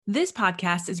This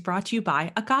podcast is brought to you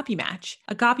by Agape Match.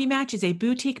 Agape Match is a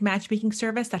boutique matchmaking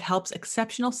service that helps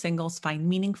exceptional singles find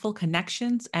meaningful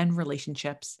connections and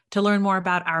relationships. To learn more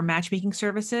about our matchmaking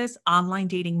services, online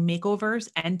dating makeovers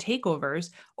and takeovers,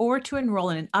 or to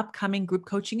enroll in an upcoming group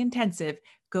coaching intensive,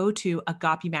 go to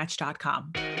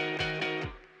agapematch.com.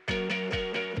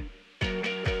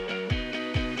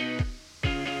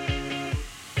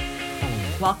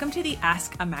 Welcome to the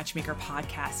Ask a Matchmaker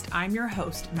podcast. I'm your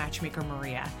host, Matchmaker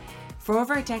Maria. For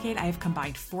over a decade, I have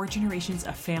combined 4 generations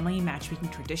of family matchmaking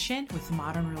tradition with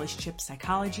modern relationship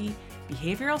psychology,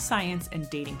 behavioral science, and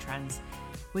dating trends.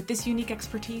 With this unique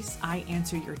expertise, I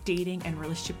answer your dating and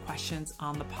relationship questions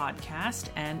on the podcast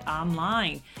and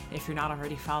online. If you're not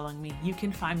already following me, you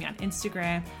can find me on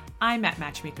Instagram. I'm at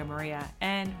Matchmaker Maria.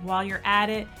 And while you're at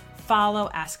it, follow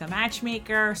Ask a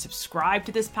Matchmaker, subscribe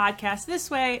to this podcast. This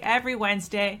way, every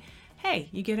Wednesday, hey,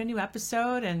 you get a new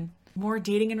episode and more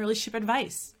dating and relationship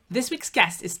advice. This week's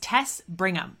guest is Tess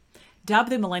Bringham. Dubbed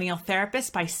the Millennial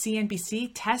Therapist by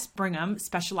CNBC, Tess Bringham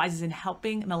specializes in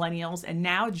helping millennials and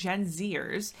now Gen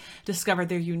Zers discover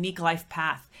their unique life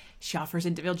path. She offers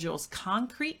individuals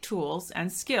concrete tools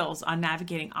and skills on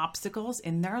navigating obstacles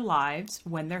in their lives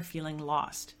when they're feeling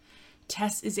lost.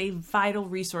 Tess is a vital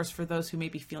resource for those who may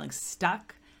be feeling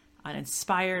stuck,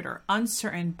 uninspired, or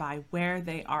uncertain by where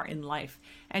they are in life.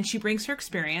 And she brings her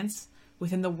experience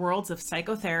within the worlds of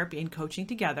psychotherapy and coaching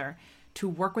together to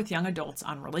work with young adults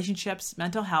on relationships,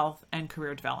 mental health, and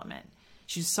career development.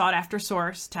 She's a sought-after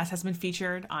source. Tess has been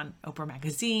featured on Oprah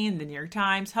Magazine, The New York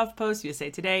Times, HuffPost, USA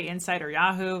Today, Insider,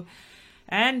 Yahoo,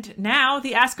 and now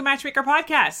the Ask a Matchmaker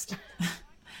podcast.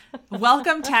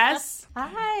 Welcome, Tess.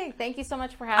 Hi. Thank you so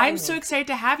much for having me. I'm so excited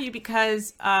to have you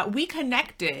because we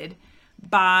connected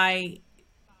by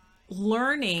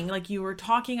learning, like you were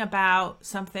talking about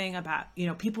something about,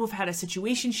 people who've had a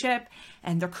situationship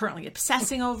and they're currently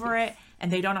obsessing over it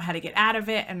and they don't know how to get out of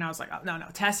it. And I was like, oh, no,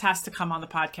 Tess has to come on the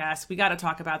podcast. We got to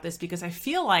talk about this because I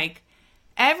feel like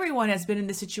everyone has been in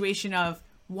the situation of,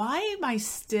 why am I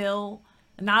still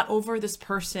not over this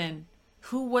person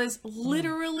who was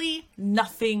literally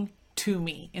nothing to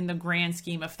me in the grand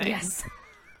scheme of things? Yes.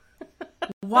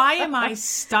 Why am I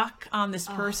stuck on this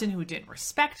person who didn't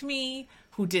respect me,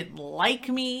 who didn't like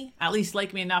me, at least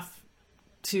like me enough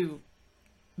to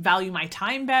value my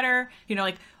time better?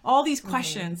 Like all these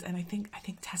questions. And I think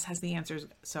Tess has the answers.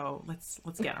 So let's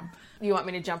get them. You want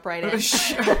me to jump right in?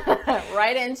 Sure.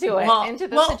 Right into it, into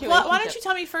the situation. Well, why don't you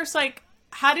tell me first,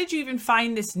 how did you even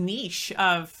find this niche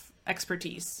of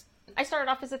expertise? I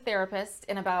started off as a therapist,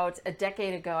 and about a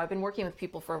decade ago, I've been working with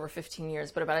people for over 15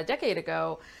 years, but about a decade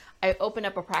ago, I opened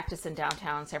up a practice in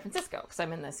downtown San Francisco because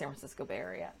I'm in the San Francisco Bay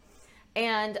Area.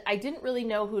 And I didn't really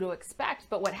know who to expect,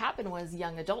 but what happened was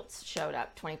young adults showed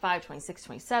up, 25, 26,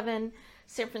 27.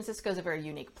 San Francisco is a very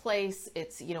unique place.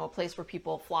 It's, a place where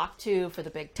people flock to for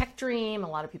the big tech dream. A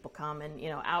lot of people come and,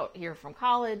 out here from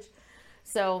college.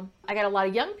 So I got a lot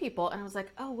of young people and I was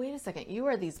like, oh, wait a second. You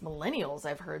are these millennials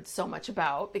I've heard so much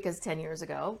about, because 10 years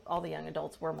ago, all the young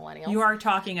adults were millennials. You are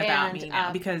talking about me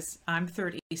now because I'm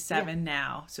 37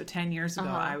 now. So 10 years ago,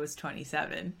 I was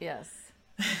 27. Yes.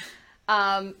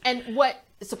 And what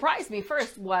surprised me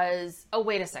first was, oh,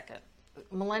 wait a second.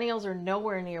 Millennials are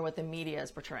nowhere near what the media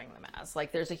is portraying them as.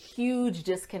 There's a huge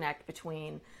disconnect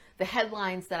between the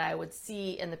headlines that I would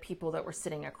see and the people that were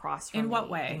sitting across from me. In what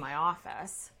way? In my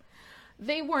office.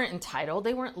 They weren't entitled.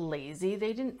 They weren't lazy.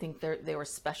 They didn't think they were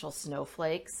special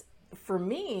snowflakes. For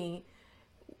me,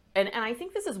 and I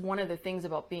think this is one of the things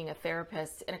about being a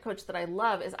therapist and a coach that I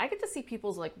love, is I get to see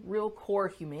people's real core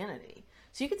humanity.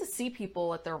 So you get to see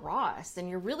people at their rawest, and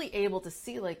you're really able to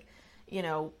see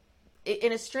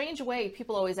in a strange way,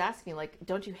 people always ask me,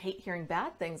 don't you hate hearing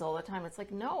bad things all the time? It's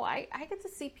no, I get to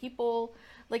see people,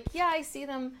 I see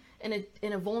them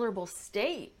in a vulnerable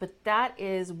state, but that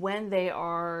is when they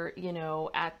are,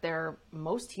 at their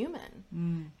most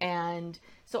human. And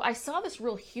so I saw this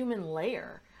real human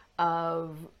layer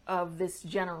of this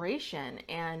generation.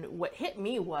 And what hit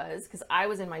me was, because I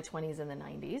was in my 20s in the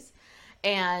 90s,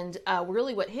 and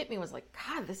really what hit me was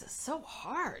God, this is so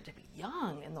hard to be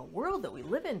young in the world that we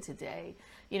live in today,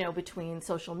 between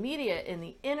social media and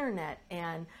the internet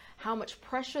and how much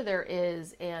pressure there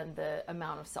is and the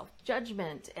amount of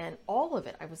self-judgment and all of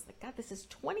it. I was God, this is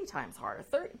 20 times harder,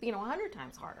 30, 100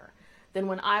 times harder than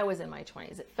when I was in my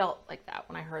 20s. It felt like that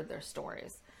when I heard their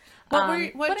stories. What do you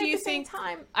think? But at the same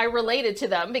time, I related to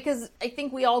them because I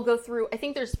think we all go through,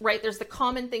 there's the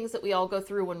common things that we all go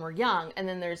through when we're young, and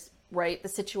then there's the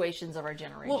situations of our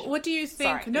generation. Well, what do you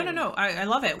think? Sorry, No. I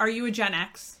love it. Are you a Gen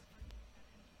X?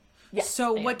 Yes.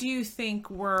 So what do you think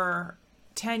were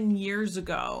 10 years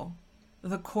ago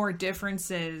the core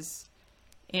differences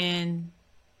in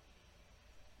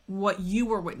what you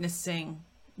were witnessing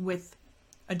with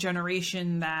a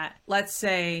generation that, let's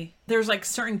say, there's like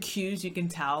certain cues you can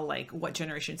tell like what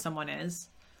generation someone is.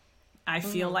 I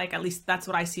feel like at least that's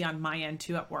what I see on my end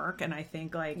too at work. And I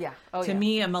think like, to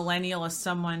me, a millennial is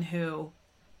someone who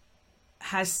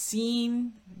has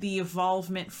seen the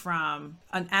evolvement from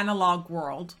an analog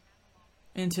world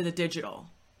into the digital.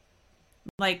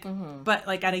 Like, but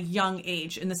like at a young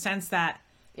age, in the sense that,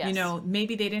 you know,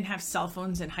 maybe they didn't have cell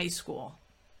phones in high school,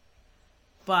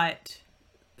 but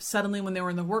suddenly when they were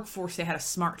in the workforce, they had a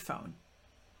smartphone.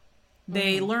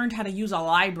 They learned how to use a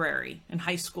library in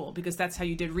high school because that's how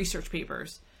you did research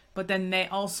papers. But then they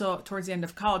also, towards the end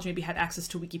of college, maybe had access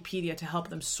to Wikipedia to help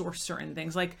them source certain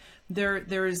things. Like there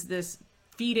is this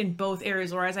feed in both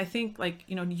areas. Whereas I think like,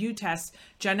 you know, you, Tess,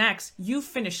 Gen X, you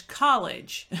finished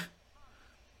college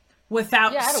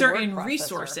without certain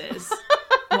resources.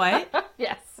 What?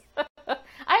 Yes.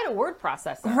 I had a word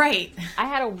processor. Right. I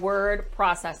had a word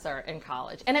processor in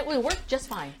college, and it would work just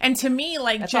fine. And to me,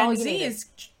 like, that's Gen Z is,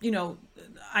 you know,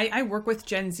 I work with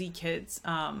Gen Z kids.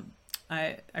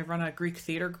 I run a Greek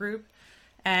theater group,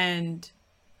 and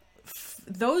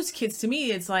those kids, to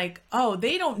me, it's like, oh,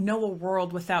 they don't know a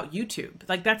world without YouTube.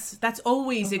 Like that's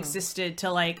always existed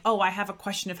to like, oh, I have a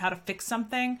question of how to fix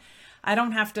something. I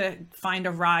don't have to find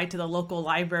a ride to the local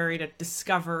library to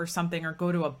discover something or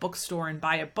go to a bookstore and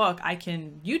buy a book. I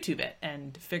can YouTube it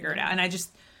and figure it out. And I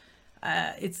just,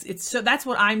 it's so that's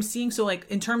what I'm seeing. So like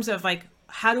in terms of like,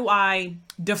 how do I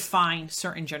define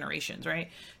certain generations, right?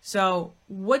 So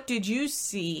what did you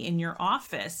see in your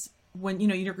office when, you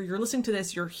know, you're listening to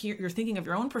this, you're here, you're thinking of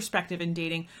your own perspective in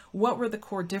dating. What were the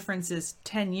core differences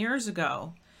 10 years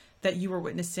ago that you were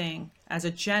witnessing as a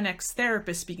Gen X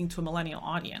therapist speaking to a millennial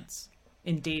audience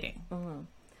in dating?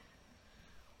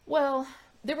 Well,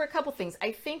 there were a couple things.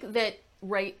 I think that,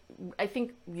 I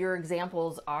think your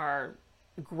examples are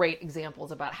great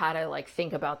examples about how to like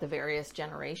think about the various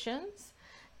generations.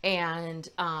 And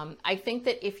I think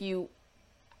that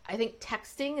I think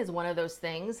texting is one of those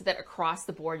things that across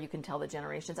the board, you can tell the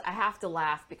generations. I have to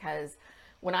laugh because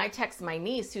when I text my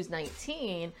niece who's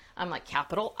 19, I'm like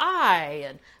capital I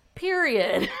and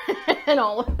period and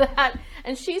all of that.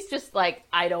 And she's just like,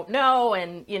 I don't know.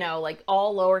 And, you know, like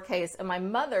all lowercase. And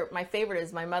my favorite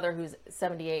is my mother who's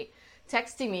 78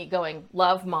 texting me going,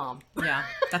 love mom. Yeah.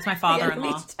 That's my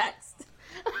father-in-law. Text.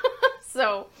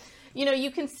 So, you know,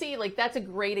 you can see like, that's a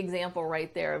great example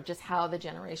right there of just how the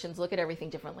generations look at everything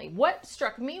differently. What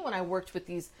struck me when I worked with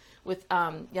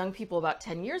young people about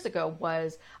 10 years ago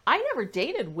was I never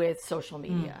dated with social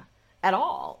media. At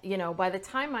all. You know, by the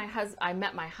time I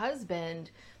met my husband,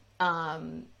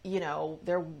 you know,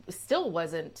 there still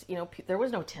wasn't, you know, there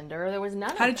was no Tinder. There was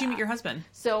none of that. How did you meet your husband?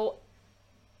 So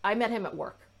I met him at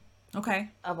work.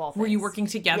 Okay. Of all things. Were you working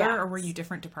together or were you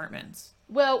different departments?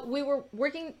 Well, we were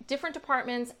working different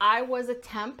departments. I was a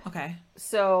temp. Okay.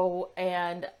 So,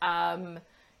 and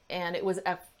it was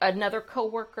another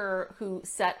coworker who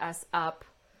set us up.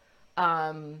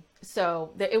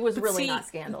 So it was really not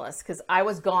scandalous because I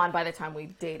was gone by the time we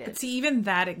dated. But see, even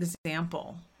that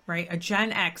example, right? A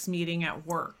Gen X meeting at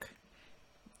work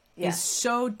is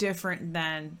so different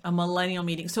than a millennial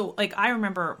meeting. So like, I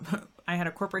remember I had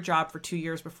a corporate job for 2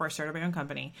 years before I started my own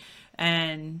company.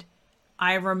 And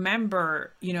I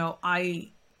remember, you know, I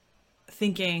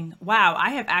thinking, wow,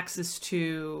 I have access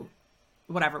to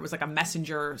whatever, it was like a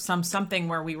messenger, something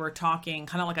where we were talking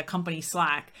kind of like a company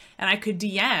Slack, and I could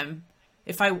DM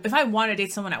if I wanted to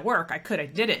date someone at work. I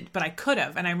didn't, but I could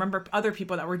have. And I remember other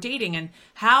people that were dating and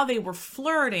how they were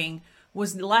flirting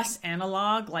was less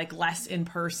analog, like less in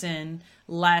person,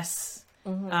 less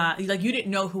like you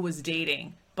didn't know who was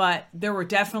dating, but there were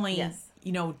definitely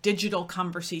you know, digital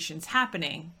conversations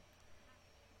happening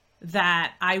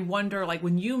that I wonder, like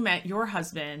when you met your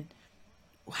husband,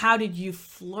 how did you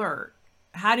flirt?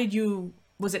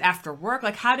 Was it after work?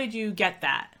 Like, how did you get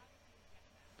that?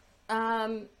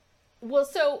 Well,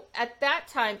 so at that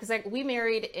time, because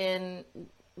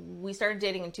we started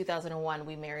dating in 2001.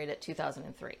 We married at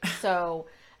 2003. So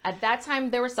at that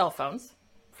time there were cell phones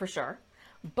for sure,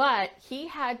 but he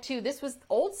had to, this was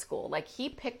old school. Like he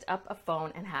picked up a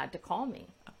phone and had to call me.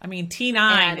 I mean,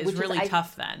 T9 is really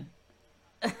tough then.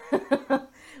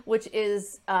 Which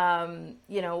is,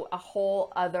 you know, a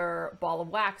whole other ball of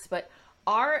wax. But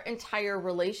our entire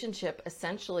relationship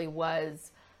essentially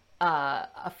was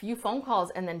a few phone calls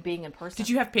and then being in person. Did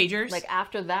you have pagers? Like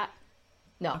after that,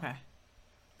 no. Okay.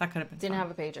 That could have been Didn't fun.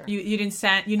 have a pager.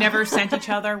 You never sent each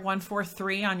other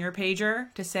 143 on your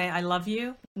pager to say, I love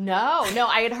you? No,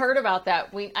 I had heard about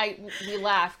that. We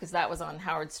laughed because that was on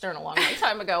Howard Stern a long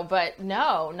time ago, but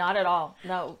no, not at all.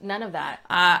 No, none of that.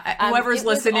 Whoever's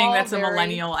listening that's a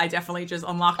millennial, I definitely just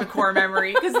unlocked a core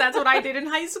memory because that's what I did in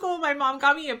high school. My mom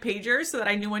got me a pager so that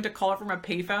I knew when to call it from a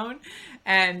payphone,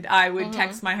 and I would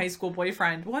text my high school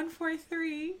boyfriend,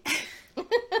 143.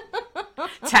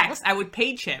 Text. I would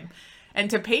page him. And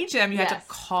to page him, you had to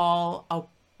call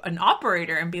an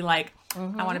operator and be like,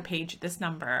 I want to page this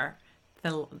number,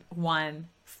 the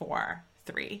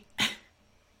 143.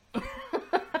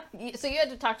 So you had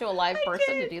to talk to a live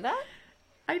person to do that?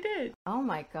 I did. Oh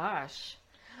my gosh.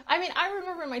 I mean, I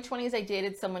remember in my 20s, I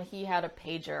dated someone, he had a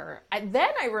pager. Then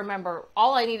I remember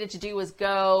all I needed to do was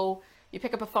go, you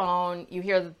pick up a phone, you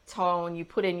hear the tone, you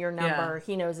put in your number,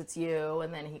 he knows it's you,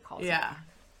 and then he calls you.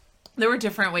 There were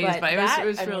different ways, but it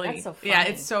was really, that's so funny. yeah,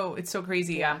 it's so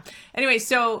crazy. Yeah. Anyway,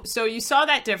 so you saw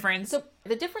that difference. So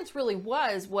the difference really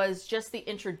was just the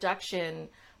introduction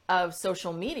of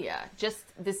social media, just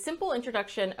the simple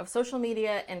introduction of social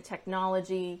media and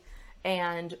technology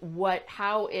and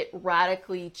how it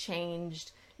radically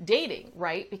changed dating,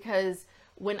 right? Because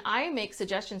when I make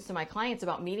suggestions to my clients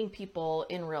about meeting people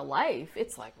in real life,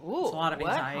 it's like, ooh, it's a lot of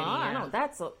anxiety. I know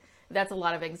that's a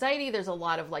lot of anxiety. There's a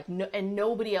lot of and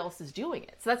nobody else is doing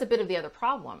it. So that's a bit of the other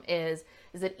problem is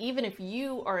that even if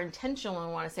you are intentional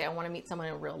and want to say, I want to meet someone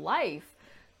in real life,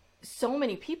 so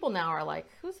many people now are like,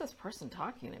 who's this person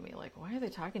talking to me? Like, why are they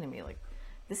talking to me? Like,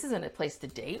 this isn't a place to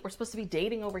date. We're supposed to be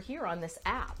dating over here on this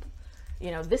app,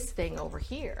 this thing over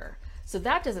here. So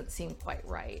that doesn't seem quite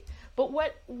right. But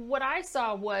what I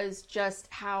saw was just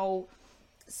how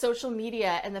social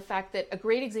media and the fact that a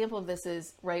great example of this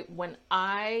is, right, when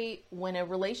a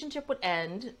relationship would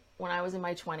end when I was in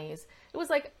my 20s, it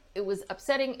was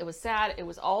upsetting, it was sad, it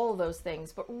was all of those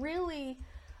things. But really,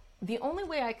 the only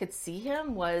way I could see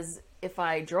him was if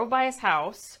I drove by his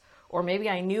house, or maybe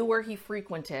I knew where he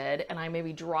frequented and I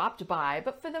maybe dropped by.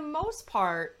 But for the most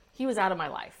part, he was out of my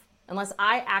life unless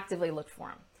I actively looked for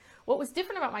him. What was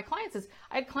different about my clients is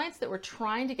I had clients that were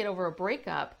trying to get over a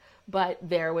breakup, but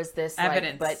there was this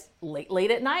evidence. But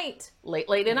late at night,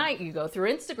 you go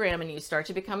through Instagram and you start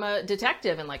to become a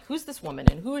detective and who's this woman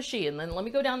and who is she? And then let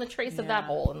me go down the trace of that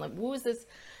hole and who is this?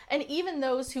 And even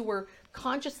those who were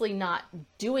consciously not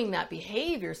doing that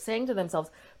behavior, saying to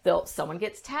themselves, someone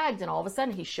gets tagged and all of a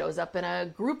sudden he shows up in a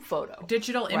group photo.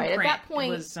 Digital imprint at that point,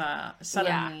 was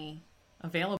suddenly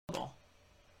available.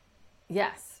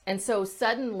 Yes. And so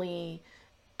suddenly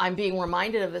I'm being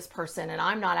reminded of this person and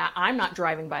I'm not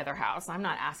driving by their house. I'm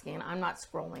not asking, I'm not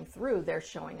scrolling through. They're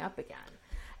showing up again.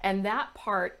 And that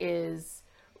part is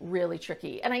really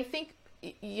tricky. And I think,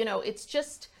 it's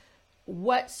just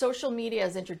what social media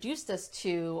has introduced us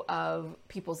to of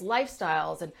people's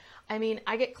lifestyles. And I mean,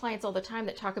 I get clients all the time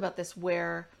that talk about this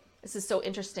where this is so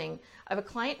interesting. I have a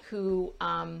client who,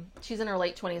 she's in her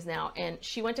late 20s now, and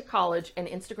she went to college and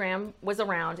Instagram was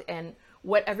around, and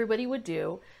what everybody would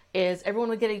do is everyone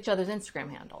would get each other's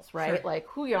Instagram handles, right? Sure. Like,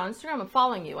 who you're on Instagram, I'm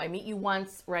following you. I meet you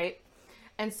once, right?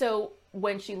 And so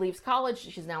when she leaves college,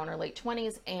 she's now in her late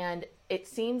 20s, and it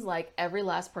seems like every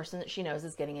last person that she knows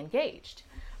is getting engaged.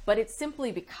 But it's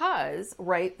simply because,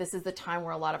 right, this is the time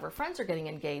where a lot of her friends are getting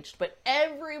engaged, but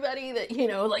everybody that,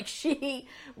 she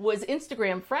was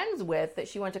Instagram friends with, that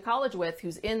she went to college with,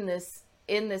 who's in this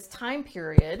time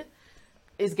period,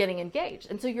 is getting engaged.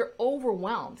 And so you're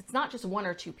overwhelmed. It's not just one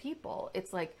or two people.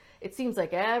 It's like, it seems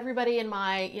like everybody in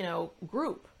my,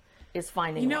 group is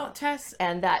finding love. Tess,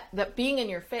 and that being in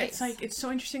your face. It's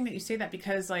so interesting that you say that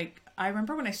because I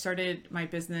remember when I started my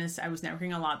business, I was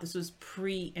networking a lot. This was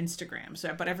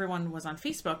pre-Instagram. But everyone was on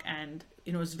Facebook, and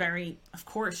it was of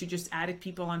course, you just added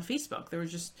people on Facebook. It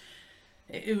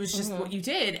was just what you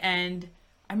did. And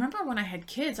I remember when I had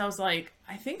kids, I was like,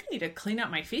 I think I need to clean up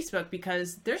my Facebook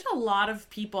because there's a lot of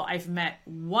people I've met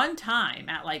one time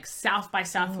at South by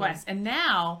Southwest. And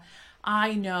now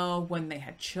I know when they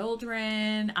had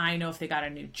children. I know if they got a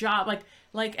new job.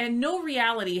 And no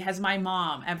reality has my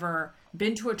mom ever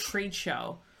been to a trade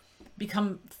show,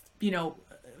 become,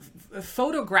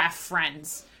 photograph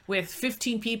friends with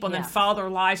 15 people and then follow their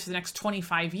lives for the next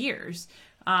 25 years.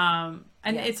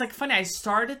 It's funny. I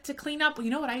started to clean up. You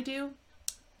know what I do?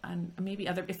 And maybe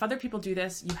if other people do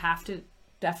this, you have to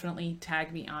definitely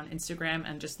tag me on Instagram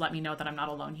and just let me know that I'm not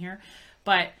alone here.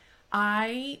 But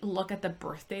I look at the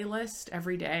birthday list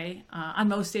every day, on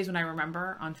most days when I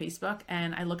remember on Facebook,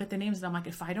 and I look at the names and I'm like,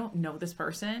 if I don't know this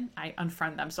person, I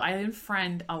unfriend them. So I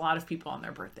unfriend a lot of people on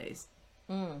their birthdays.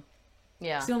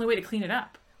 Yeah. It's the only way to clean it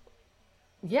up.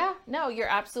 Yeah, no, you're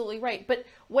absolutely right. But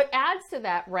what adds to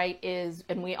that, right, is,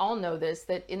 and we all know this,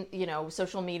 that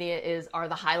social media are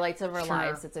the highlights of our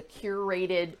lives. It's a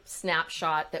curated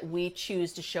snapshot that we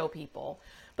choose to show people.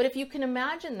 But if you can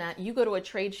imagine that you go to a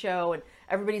trade show and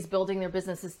everybody's building their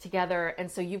businesses together,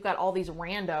 and so you've got all these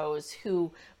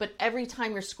randos but every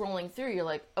time you're scrolling through, you're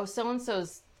like, oh,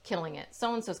 so-and-so's killing it,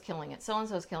 so-and-so's killing it,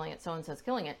 so-and-so's killing it, so-and-so's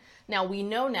killing it. Now, we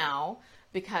know now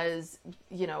because,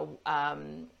 we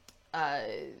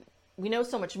know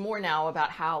so much more now about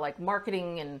how like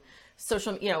marketing and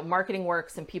social, marketing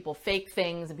works, and people fake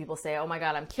things and people say, oh my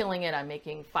God, I'm killing it, I'm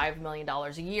making $5 million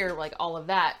a year, like all of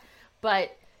that.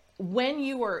 But when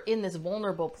you are in this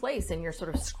vulnerable place and you're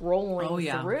sort of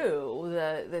scrolling through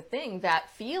the thing,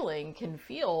 that feeling can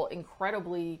feel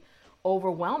incredibly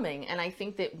overwhelming. And I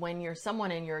think that when you're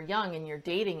someone and you're young and you're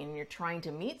dating and you're trying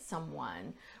to meet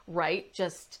someone, right,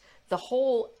 just the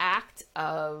whole act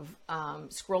of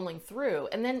scrolling through.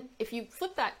 And then if you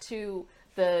flip that to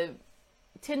the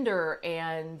Tinder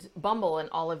and Bumble and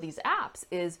all of these apps,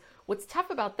 is what's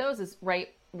tough about those is, right,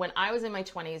 when I was in my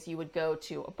 20s, you would go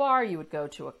to a bar, you would go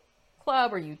to a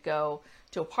club, or you'd go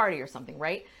to a party or something,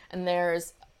 right? And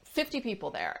there's 50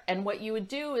 people there. And what you would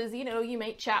do is, you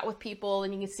may chat with people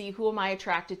and you can see who am I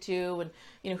attracted to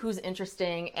and, who's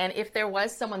interesting. And if there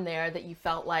was someone there that you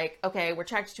felt like, okay, we're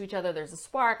attracted to each other, there's a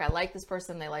spark, I like this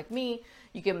person, they like me,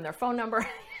 you give them their phone number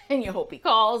and you hope he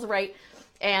calls, right?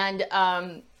 And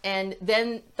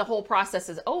then the whole process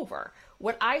is over.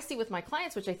 What I see with my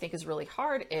clients, which I think is really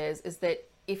hard, is that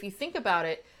if you think about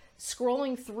it,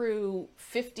 scrolling through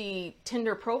 50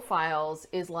 Tinder profiles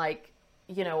is like,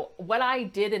 what I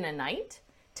did in a night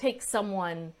takes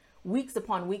someone weeks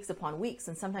upon weeks upon weeks,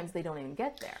 and sometimes they don't even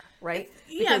get there, right?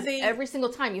 Because every single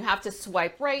time you have to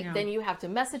swipe right, then you have to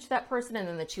message that person, and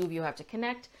then the two of you have to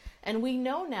connect. And we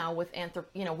know now with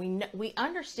we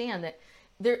understand that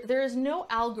there is no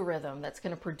algorithm that's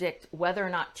going to predict whether or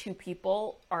not two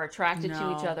people are attracted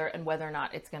to each other and whether or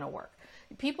not it's going to work.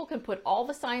 People can put all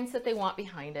the science that they want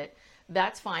behind it.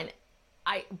 That's fine.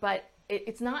 But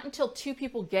it's not until two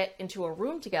people get into a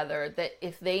room together that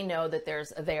if they know that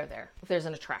there's a there, if there's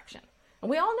an attraction. And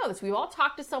we all know this. We've all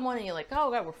talked to someone and you're like, oh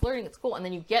God, we're flirting, it's cool. And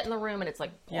then you get in the room and it's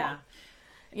like, blah.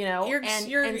 You're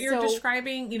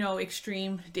describing,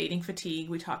 extreme dating fatigue.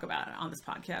 We talk about it on this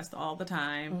podcast all the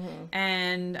time. Mm-hmm.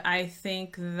 And I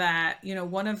think that,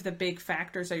 one of the big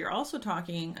factors that you're also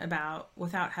talking about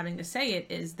without having to say it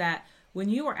is that when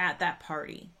you were at that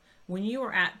party, when you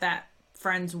were at that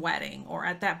friend's wedding or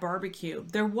at that barbecue,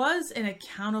 there was an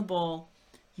accountable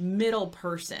middle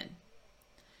person,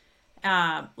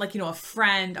 a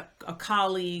friend, a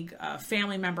colleague, a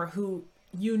family member who,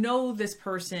 this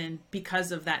person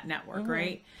because of that network, mm-hmm.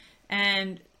 right?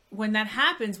 And when that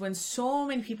happens, when so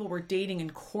many people were dating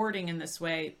and courting in this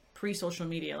way, pre-social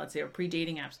media, let's say, or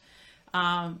pre-dating apps,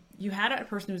 you had a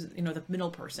person who's, the middle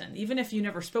person. Even if you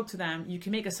never spoke to them, you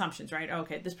can make assumptions, right?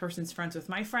 Okay, this person's friends with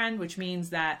my friend, which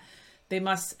means that they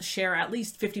must share at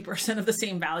least 50% of the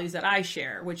same values that I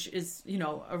share, which is,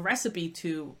 a recipe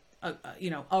to,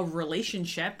 a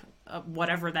relationship,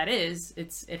 whatever that is.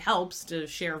 It helps to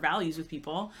share values with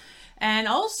people. And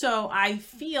also I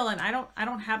feel, and I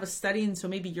don't have a study, and so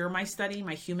maybe you're my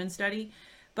human study,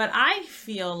 but I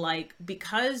feel like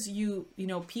because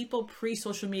people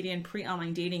pre-social media and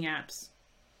pre-online dating apps,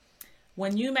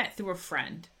 when you met through a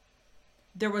friend,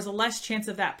 there was a less chance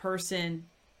of that person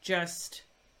just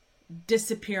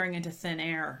disappearing into thin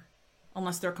air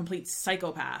unless they're a complete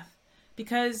psychopath,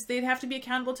 because they'd have to be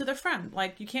accountable to their friend.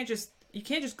 Like you can't just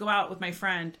go out with my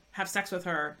friend, have sex with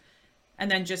her,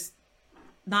 and then just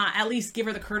not at least give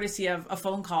her the courtesy of a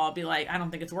phone call, be like, I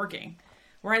don't think it's working.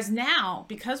 Whereas now,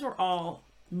 because we're all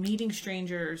meeting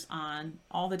strangers on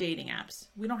all the dating apps,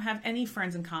 we don't have any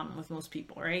friends in common with most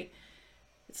people, right?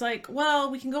 It's like,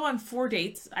 well, we can go on 4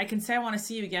 dates. I can say I want to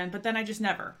see you again, but then I just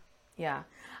never. Yeah.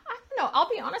 I don't know. I'll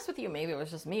be honest with you. Maybe it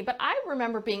was just me, but I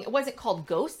remember it wasn't called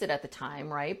ghosted at the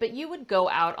time, right? But you would go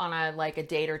out on a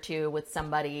date or two with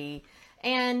somebody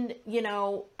and,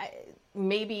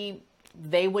 maybe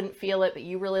they wouldn't feel it, but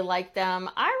you really liked them.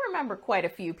 I remember quite a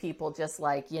few people just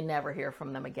like, you never hear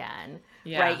from them again,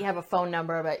 right? You have a phone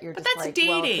number, but you're just that's like,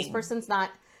 dating. Well,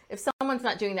 if someone's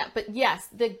not doing that. But yes,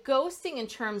 the ghosting in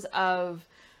terms of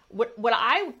what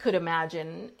I could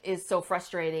imagine is so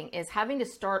frustrating is having to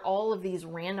start all of these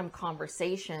random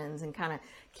conversations and kind of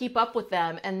keep up with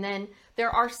them. And then there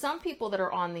are some people that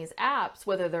are on these apps,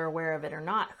 whether they're aware of it or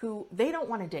not, who they don't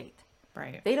want to date.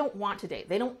 Right. They don't want to date.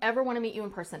 They don't ever want to meet you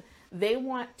in person. They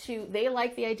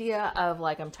like the idea of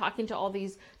like, I'm talking to all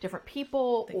these different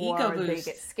people, or they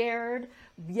get scared.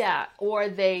 Yeah. Or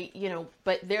they,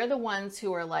 but they're the ones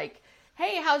who are like,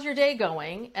 hey, how's your day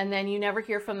going? And then you never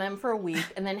hear from them for a week.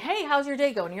 And then, hey, how's your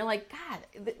day going? And you're like, God,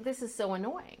 this is so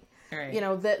annoying. Right. You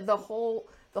know, the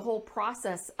whole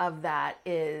process of that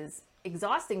is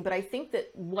exhausting. But I think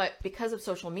that because of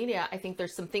social media, I think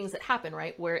there's some things that happen,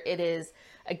 right? Where it is,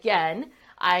 again,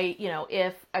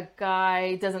 if a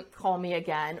guy doesn't call me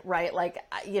again, right? Like,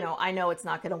 I know it's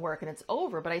not going to work and it's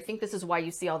over, but I think this is why you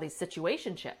see all these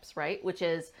situationships, right? Which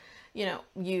is,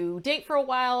 you date for a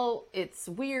while, it's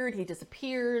weird, he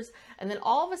disappears, and then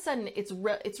all of a sudden it's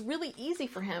really easy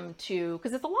for him to,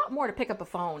 because it's a lot more to pick up a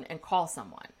phone and call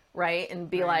someone, right? And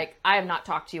be like, I have not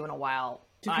talked to you in a while.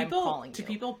 I'm calling you. Do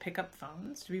people pick up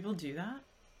phones? Do people do that?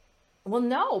 Well,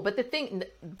 no, but the thing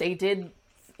they did,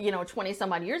 20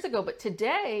 some odd years ago, but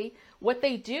today what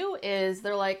they do is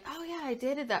they're like, oh yeah, I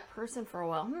dated that person for a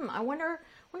while. I wonder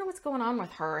what's going on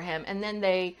with her or him. And then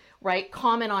they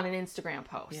comment on an Instagram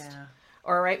post. Yeah.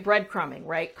 Or breadcrumbing,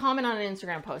 right? Comment on an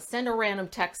Instagram post, send a random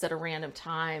text at a random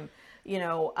time,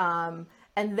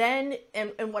 and then,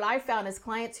 and what I found is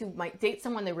clients who might date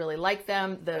someone, they really like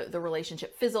them, the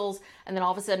relationship fizzles, and then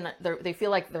all of a sudden they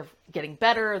feel like they're getting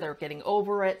better, they're getting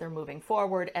over it, they're moving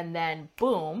forward, and then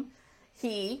boom,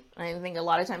 I think a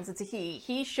lot of times it's a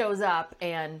he shows up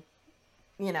and,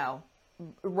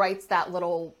 writes that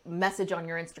little message on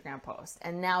your Instagram post.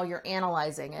 And now you're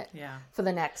analyzing it for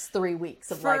the next 3 weeks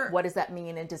of what does that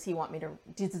mean? And does he want me to,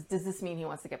 does this mean he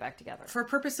wants to get back together? For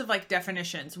purpose of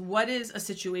definitions, what is a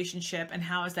situationship and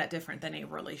how is that different than a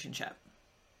relationship?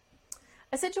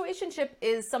 A situationship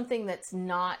is something that's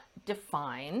not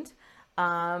defined.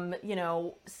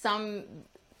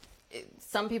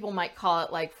 Some people might call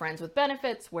it friends with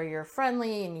benefits, where you're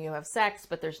friendly and you have sex,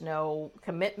 but there's no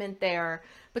commitment there.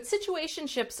 But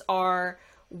situationships are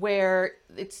where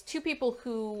it's two people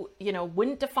who,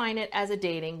 wouldn't define it as a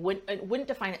dating, wouldn't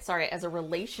define it, as a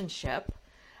relationship.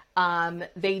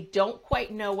 They don't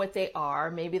quite know what they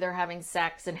are. Maybe they're having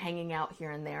sex and hanging out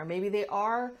here and there. Maybe they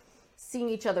are seeing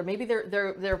each other. Maybe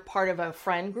they're part of a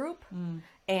friend group.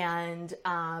 And,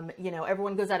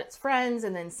 everyone goes out as friends,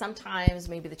 and then sometimes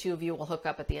maybe the two of you will hook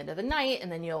up at the end of the night,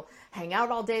 and then you'll hang out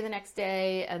all day the next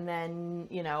day. And then,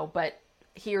 but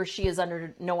he or she is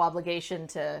under no obligation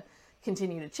to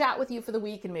continue to chat with you for the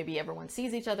week. And maybe everyone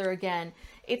sees each other again.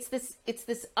 It's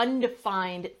this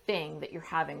undefined thing that you're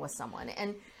having with someone.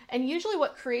 And usually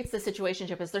what creates the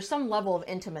situationship is there's some level of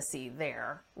intimacy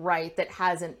there, right? That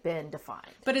hasn't been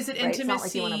defined. But is it right? intimacy? It's not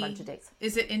like you want a bunch of dates.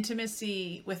 Is it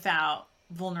intimacy without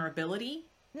vulnerability?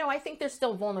 No, I think there's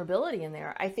still vulnerability in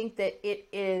there. I think that it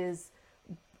is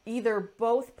either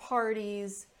both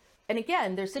parties, and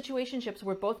again, there's situationships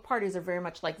where both parties are very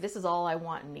much like, this is all I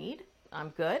want and need, I'm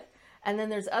good. And then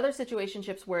there's other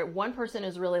situationships where one person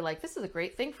is really like, this is a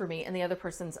great thing for me, and the other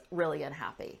person's really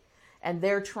unhappy. And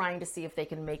they're trying to see if they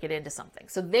can make it into something.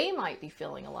 So they might be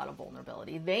feeling a lot of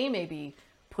vulnerability. They may be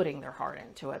putting their heart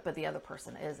into it, but the other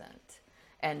person isn't.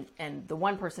 And the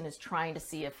one person is trying to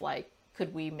see if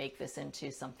could we make this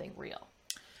into something real?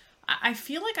 I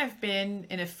feel like I've been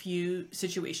in a few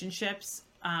situationships,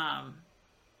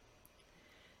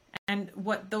 and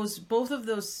both of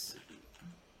those,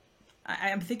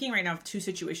 I'm thinking right now of two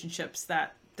situationships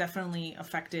that definitely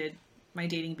affected my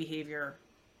dating behavior,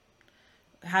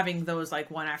 having those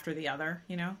one after the other,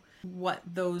 what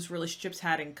those relationships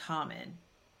had in common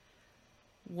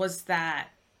was that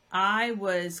I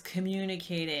was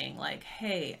communicating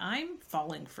hey, I'm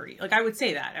falling for you. I would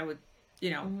say that. I would,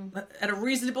 at a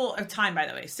reasonable time, by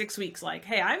the way, 6 weeks,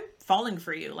 hey, I'm falling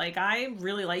for you. I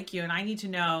really like you and I need to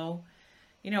know,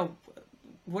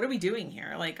 what are we doing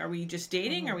here? Are we just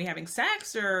dating? Are we having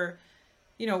sex? Or,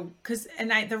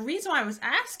 the reason why I was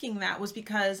asking that was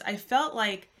because I felt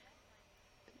like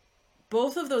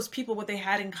both of those people, what they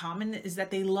had in common is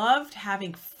that they loved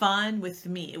having fun with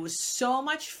me. It was so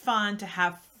much fun to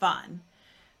have fun.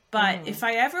 But if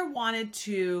I ever wanted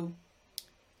to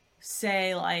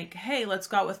say hey, let's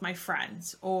go out with my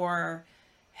friends, or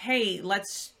hey,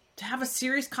 let's have a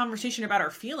serious conversation about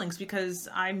our feelings because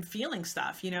I'm feeling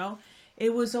stuff,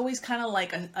 it was always kind of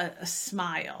like a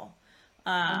smile.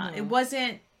 It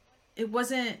wasn't,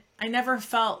 I never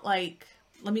felt like,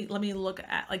 let me look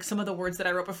at some of the words that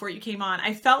I wrote before you came on.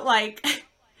 I felt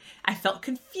I felt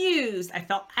confused. I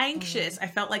felt anxious. I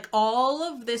felt like all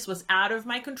of this was out of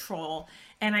my control,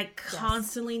 and I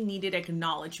constantly needed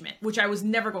acknowledgement, which I was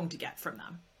never going to get from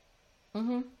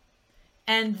them.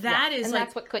 And that is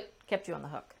that's what kept you on the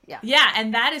hook. Yeah.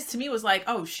 And that is, to me, was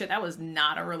oh shit, that was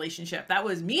not a relationship. That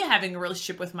was me having a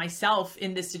relationship with myself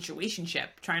in this situationship,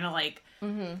 trying to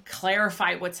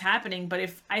clarify what's happening. But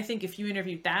if you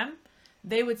interviewed them,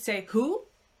 they would say, who?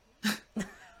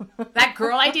 That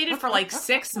girl I dated for like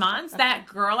 6 months, that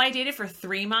girl I dated for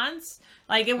 3 months,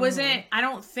 like it wasn't, I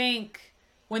don't think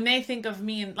when they think of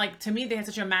me, and like to me, they had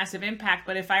such a massive impact.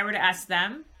 But if I were to ask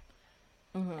them,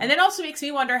 and it also makes me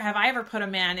wonder, have I ever put a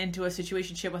man into a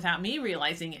situationship without me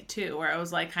realizing it too, where I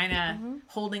was like kind of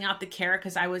holding out the carrot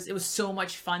because it was so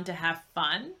much fun to have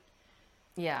fun.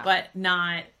 Yeah. But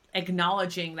not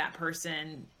acknowledging that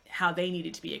person, how they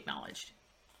needed to be acknowledged.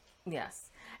 Yes.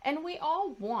 And we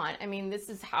all want, I mean, this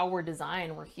is how we're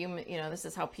designed. We're human, this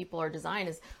is how people are designed,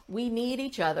 is we need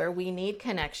each other. We need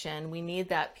connection. We need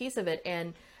that piece of it.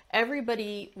 And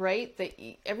everybody,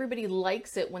 right? Everybody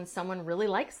likes it when someone really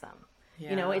likes them.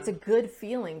 Yeah. It's a good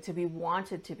feeling to be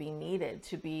wanted, to be needed,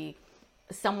 to be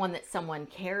someone that someone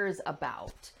cares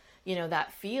about,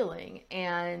 that feeling.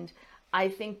 And I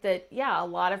think that, yeah, a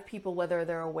lot of people, whether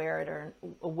they're aware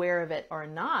of it or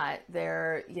not,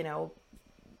 they're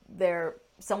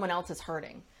someone else is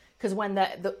hurting. Because when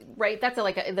right, that's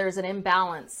there's an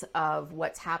imbalance of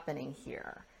what's happening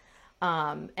here.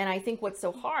 And I think what's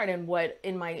so hard, and when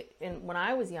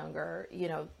I was younger,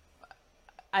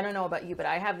 I don't know about you, but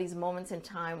I have these moments in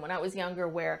time when I was younger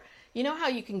where, how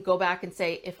you can go back and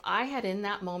say, if I had in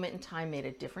that moment in time made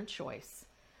a different choice,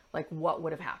 like what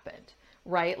would have happened,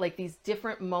 right? Like these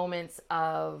different moments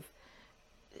of,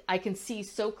 I can see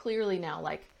so clearly now,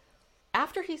 like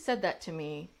after he said that to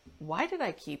me, why did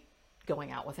I keep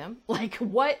going out with him? Like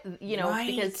what, Right.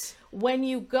 Because when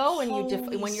you go and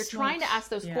when you're smokes. trying to ask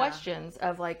those questions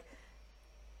of like,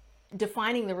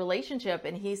 defining the relationship,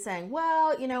 and he's saying,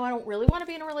 well, I don't really want to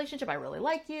be in a relationship. I really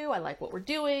like you. I like what we're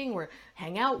doing. We're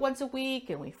hang out once a week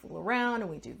and we fool around and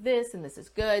we do this and this is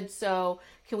good. So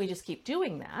can we just keep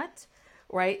doing that?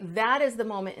 Right? That is the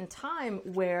moment in time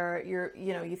where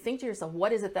you think to yourself,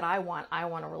 what is it that I want? I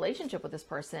want a relationship with this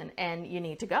person, and you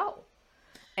need to go.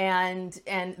 And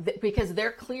because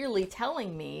they're clearly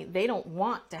telling me they don't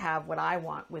want to have what I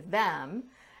want with them.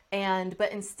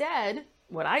 But instead,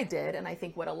 what I did, and I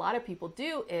think what a lot of people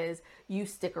do, is you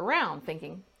stick around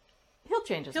thinking, he'll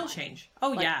change his mind. He'll change.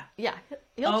 Oh, yeah. Yeah.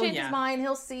 He'll change his mind.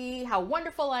 He'll see how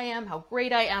wonderful I am, how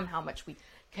great I am, how much we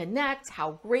connect,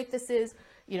 how great this is,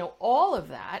 all of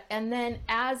that. And then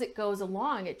as it goes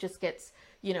along, it just gets,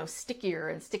 stickier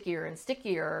and stickier and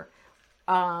stickier.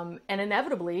 And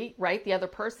inevitably, right, the other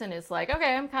person is like,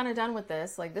 okay, I'm kind of done with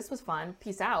this. Like, this was fun.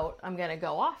 Peace out. I'm going to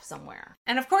go off somewhere.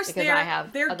 And of course, they're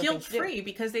they're guilt-free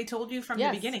because they told you from the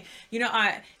Yes. beginning. You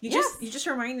just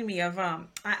reminded me of,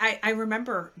 I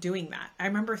remember doing that. I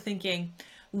remember thinking,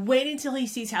 wait until he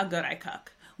sees how good I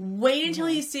cook. Wait until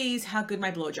he sees how good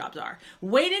my blowjobs are.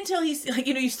 Wait until he's,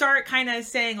 you start kind of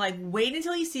saying, like, wait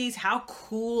until he sees how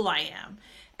cool I am.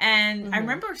 And I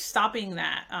remember stopping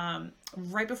that,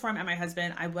 right before I met my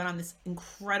husband. I went on this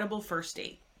incredible first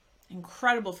date.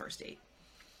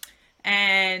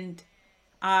 And,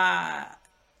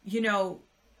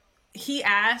 he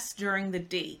asked during the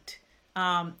date,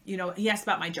 he asked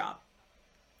about my job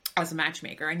as a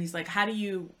matchmaker. And he's like,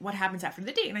 what happens after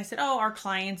the date? And I said, our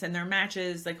clients and their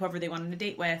matches, like whoever they want to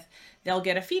date with, they'll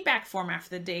get a feedback form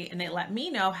after the date and they let me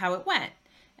know how it went.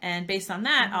 And based on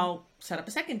that, I'll set up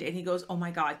a second date. And he goes, oh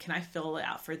my God, can I fill it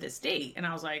out for this date? And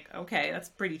I was like, okay, that's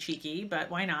pretty cheeky,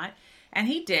 but why not? And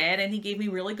he did. And he gave me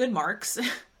really good marks.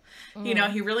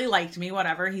 He really liked me,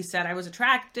 whatever. He said I was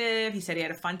attractive. He said he had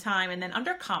a fun time. And then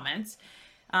under comments,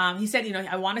 he said,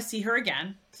 I want to see her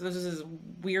again. So this is his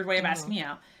weird way of asking me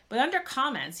out. But under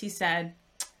comments, he said,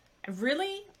 I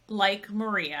really like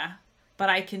Maria, but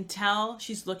I can tell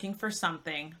she's looking for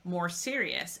something more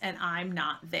serious and I'm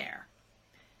not there.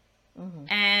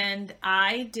 And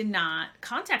I did not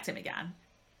contact him again.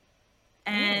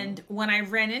 And when I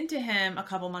ran into him a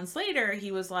couple months later,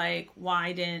 he was like,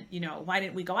 why didn't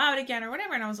we go out again or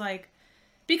whatever? And I was like,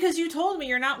 because you told me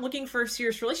you're not looking for a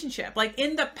serious relationship. Like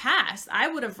in the past, I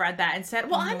would have read that and said,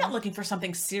 well, I'm not looking for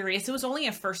something serious. It was only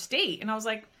a first date. And I was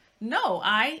like, no,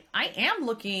 I am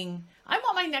looking, I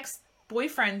want my next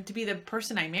boyfriend to be the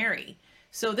person I marry.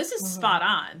 So this is spot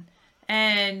on.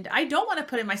 And I don't want to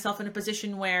put myself in a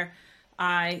position where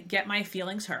I get my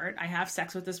feelings hurt. I have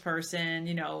sex with this person.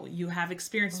 You have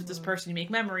experience with this person. You make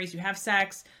memories. You have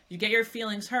sex. You get your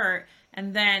feelings hurt.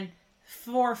 And then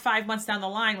 4 or 5 months down the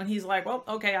line, when he's like, well,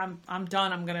 okay, I'm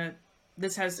done.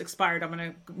 This has expired. I'm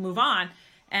going to move on.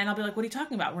 And I'll be like, what are you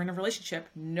talking about? We're in a relationship.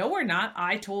 No, we're not.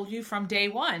 I told you from day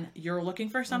one, you're looking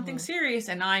for something serious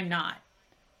and I'm not.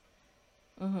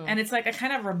 And it's like, I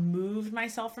kind of removed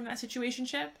myself from that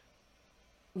situationship.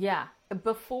 Yeah.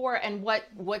 Before, and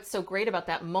what's so great about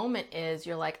that moment is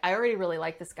you're like, I already really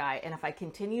like this guy, and if I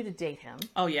continue to date him,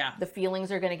 oh yeah, the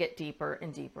feelings are going to get deeper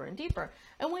and deeper and deeper.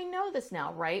 And we know this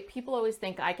now, right? People always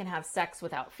think I can have sex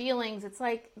without feelings. It's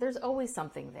like there's always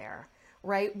something there,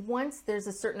 right? Once there's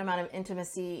a certain amount of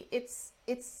intimacy, it's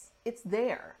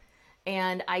there.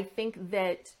 And I think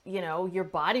that, your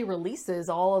body releases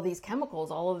all of these chemicals,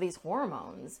 all of these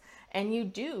hormones, and you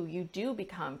do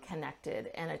become connected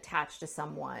and attached to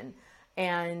someone.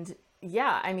 And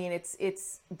yeah, I mean,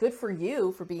 it's good for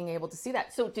you for being able to see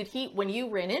that. So when you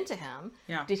ran into him,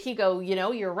 did he go,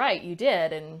 you're right, you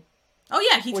did? And oh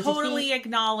yeah, he totally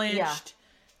acknowledged. Yeah.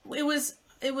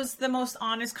 It was the most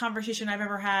honest conversation I've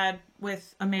ever had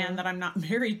with a man that I'm not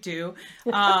married to.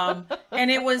 And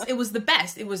it was the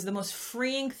best. It was the most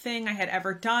freeing thing I had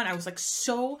ever done. I was like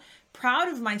so proud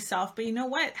of myself. But you know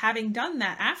what? Having done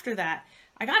that, after that,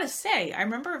 I gotta say, I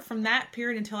remember from that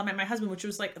period until I met my husband, which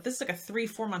was like, this is like a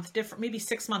 3-4 month difference, maybe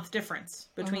 6 month difference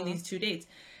between these two dates.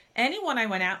 Anyone I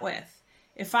went out with,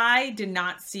 if I did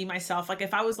not see myself, like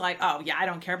if I was like, oh yeah, I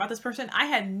don't care about this person, I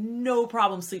had no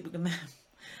problem sleeping with them.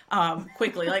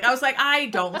 Quickly. Like I was like, I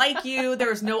don't like you.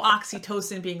 There's no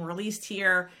oxytocin being released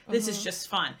here. This is just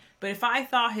fun. But if I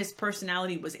thought his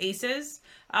personality was aces,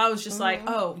 I was just like,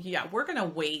 oh yeah, we're going to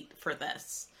wait for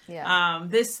this. Yeah.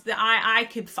 I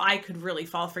could really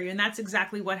fall for you. And that's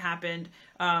exactly what happened,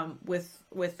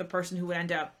 with the person who would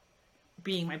end up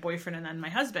being my boyfriend and then my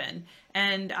husband.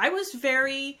 And I was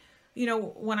very,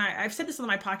 when I've said this on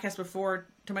my podcast before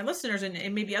to my listeners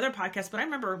and maybe other podcasts, but I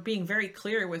remember being very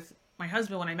clear with my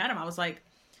husband when I met him. I was like,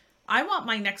 I want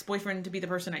my next boyfriend to be the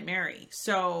person I marry.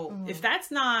 So if that's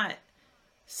not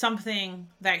something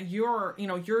that your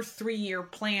 3-year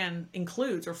plan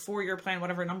includes, or 4-year plan,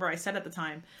 whatever number I said at the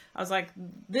time, I was like,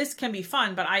 this can be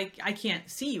fun, but I can't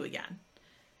see you again.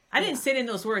 I didn't say it in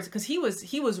those words because he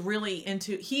was really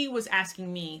he was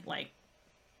asking me like,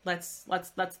 let's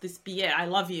this be it. I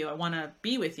love you. I want to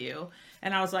be with you.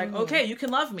 And I was like, okay, you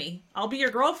can love me. I'll be your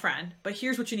girlfriend, but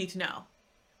here's what you need to know.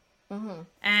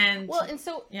 And well, and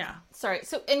so, sorry.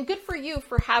 So, and good for you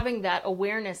for having that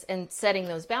awareness and setting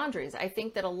those boundaries. I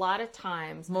think that a lot of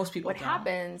times most people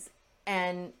happens,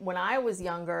 and when I was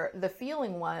younger, the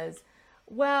feeling was,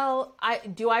 well,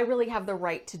 do I really have the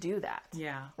right to do that?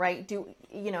 Yeah. Right.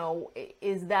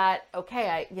 Is that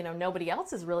okay? Nobody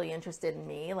else is really interested in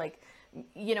me. Like,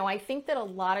 I think that a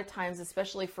lot of times,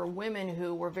 especially for women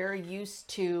who were very used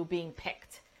to being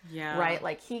picked. Yeah. Right.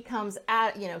 Like he comes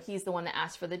at, he's the one that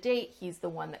asked for the date. He's the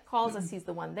one that calls us. He's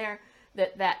the one there.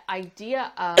 That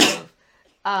idea of,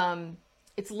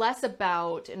 it's less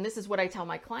about, and this is what I tell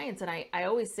my clients. And I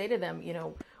always say to them,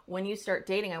 when you start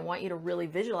dating, I want you to really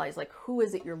visualize, like, who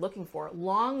is it you're looking for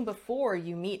long before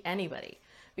you meet anybody,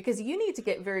 because you need to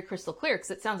get very crystal clear.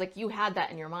 Cause it sounds like you had that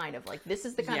in your mind of like, this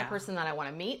is the kind of person that I want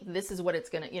to meet. This is what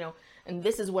it's going to, and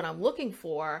this is what I'm looking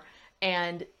for.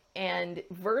 And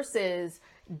versus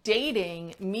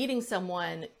dating, meeting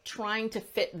someone, trying to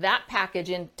fit that package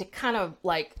in to kind of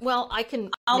like, well,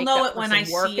 I'll know it when I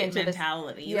see it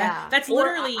mentality. Yeah. That's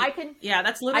literally,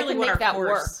 that's literally what our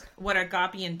course, what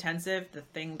Agape Intensive, the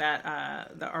thing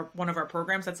that, one of our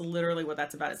programs, that's literally what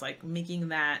that's about. It's like making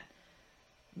that,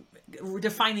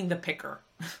 defining the picker.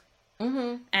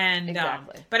 And,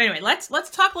 exactly. But anyway, let's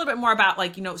talk a little bit more about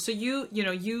like, so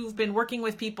you've been working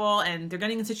with people and they're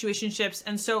getting in situationships.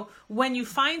 And so when you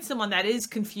find someone that is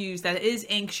confused, that is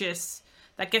anxious,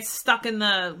 that gets stuck in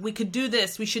we could do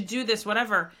this, we should do this,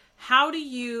 whatever, how do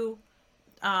you,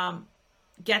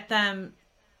 get them,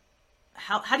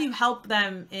 how do you help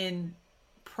them in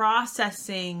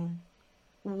processing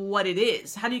what it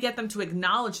is? How do you get them to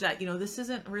acknowledge that, this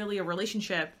isn't really a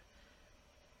relationship?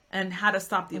 And how to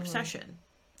stop the obsession.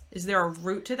 Is there a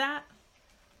route to that?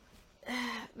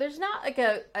 There's not like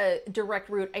a direct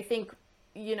route. I think,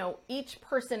 each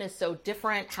person is so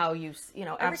different. How every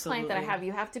Absolutely. client that I have,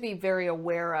 you have to be very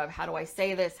aware of, how do I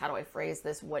say this? How do I phrase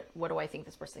this? What do I think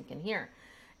this person can hear?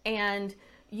 And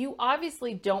you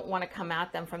obviously don't want to come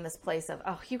at them from this place of,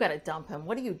 oh, you got to dump him.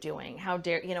 What are you doing? How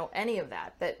dare, any of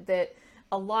that. That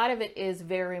a lot of it is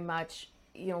very much,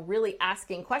 really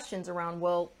asking questions around,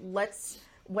 well,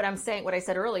 what I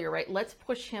said earlier, right? Let's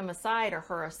push him aside or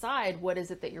her aside. What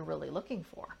is it that you're really looking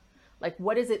for? Like,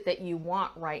 what is it that you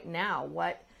want right now?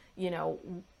 What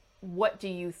do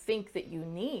you think that you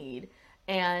need?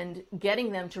 And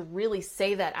getting them to really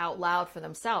say that out loud for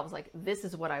themselves. Like, this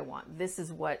is what I want. This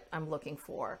is what I'm looking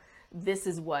for. This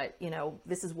is what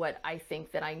I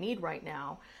think that I need right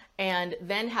now. And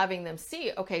then having them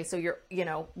see, okay, so you're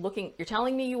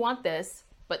telling me you want this,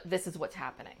 but this is what's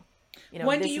happening.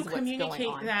 When this do you is what's going communicate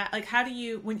on. that? Like, how do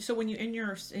you, when you, in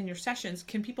your sessions,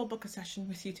 can people book a session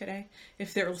with you today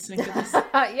if they're listening to this?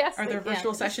 Yes. Are there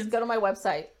virtual sessions? Just go to my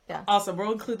website. Yeah. Awesome.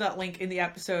 We'll include that link in the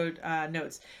episode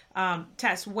notes.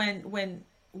 Tess, when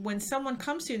someone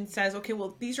comes to you and says, okay,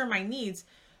 well, these are my needs,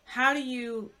 how do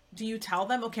you tell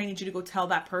them, okay, I need you to go tell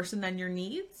that person then your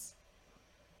needs?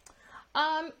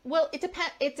 Well,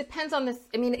 it depends on this.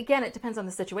 I mean, again, it depends on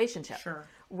the situationship. Sure.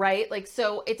 Right? Like,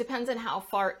 so it depends on how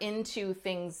far into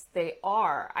things they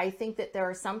are. I think that there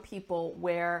are some people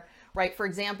where, right, for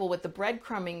example, with the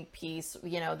breadcrumbing piece,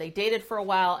 they dated for a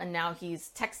while and now he's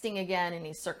texting again and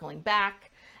he's circling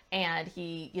back and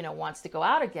he, wants to go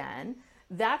out again.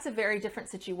 That's a very different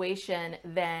situation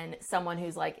than someone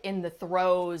who's like in the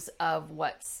throes of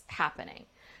what's happening.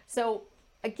 So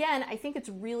again, I think it's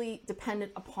really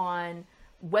dependent upon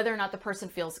whether or not the person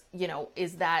feels,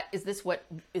 is this what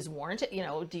is warranted?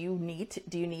 Do you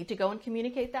need to go and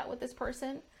communicate that with this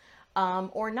person,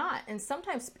 or not? And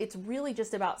sometimes it's really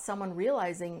just about someone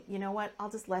realizing, you know what,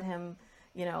 I'll just let him,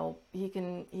 he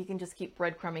can just keep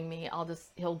breadcrumbing me.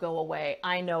 He'll go away.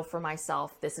 I know for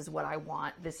myself, this is what I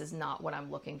want. This is not what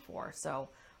I'm looking for. So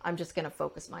I'm just going to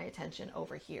focus my attention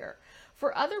over here.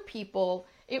 For other people,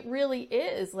 it really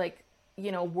is like,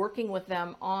 working with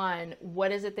them on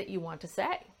what is it that you want to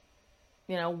say?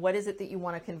 What is it that you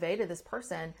want to convey to this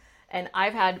person? And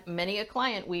I've had many a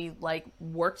client, we like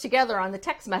work together on the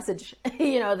text message,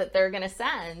 that they're going to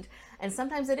send. And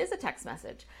sometimes it is a text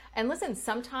message. And listen,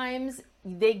 sometimes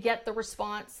they get the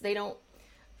response, they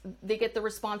get the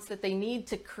response that they need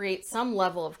to create some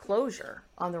level of closure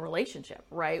on the relationship,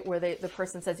 right? Where the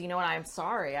person says, you know what, I'm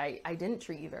sorry, I didn't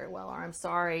treat you very well. Or I'm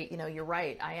sorry, you're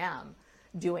right, I am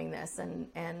doing this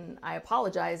and I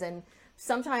apologize. And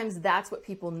sometimes that's what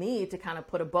people need to kind of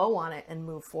put a bow on it and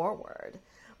move forward.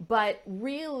 But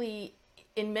really,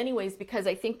 in many ways, because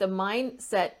I think the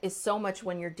mindset is so much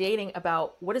when you're dating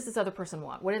about what does this other person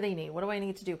want? What do they need? What do I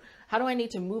need to do? How do I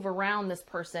need to move around this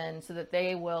person so that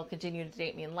they will continue to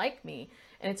date me and like me?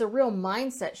 And it's a real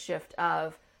mindset shift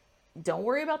of don't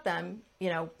worry about them,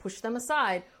 push them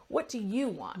aside. What do you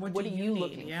want? What are you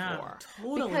looking for?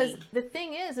 Totally. Because the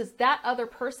thing is that other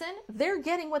person, they're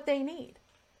getting what they need.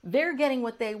 They're getting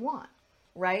what they want,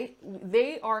 right?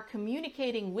 They are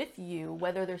communicating with you,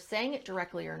 whether they're saying it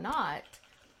directly or not.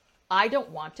 I don't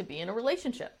want to be in a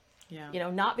relationship. Yeah.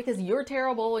 Not because you're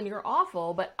terrible and you're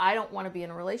awful, but I don't want to be in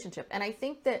a relationship. And I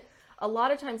think that a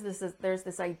lot of times there's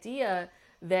this idea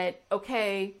that,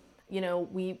 okay,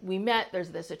 we met,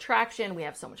 there's this attraction, we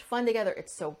have so much fun together,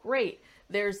 it's so great.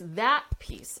 There's that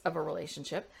piece of a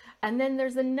relationship. And then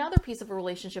there's another piece of a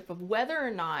relationship of whether or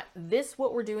not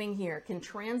what we're doing here can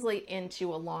translate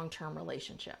into a long-term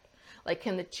relationship. Like,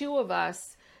 can the two of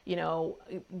us,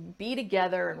 be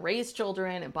together and raise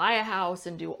children and buy a house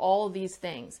and do all of these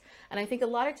things? And I think a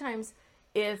lot of times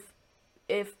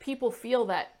if people feel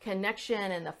that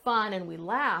connection and the fun and we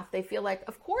laugh, they feel like,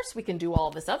 of course we can do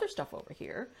all this other stuff over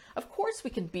here. Of course we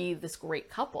can be this great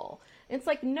couple. And it's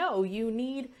like, no, you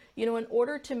need, in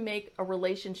order to make a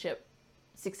relationship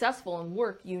successful and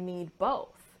work, you need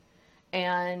both.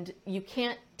 And you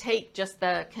can't take just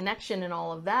the connection and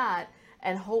all of that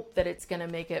and hope that it's going to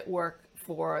make it work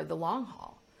for the long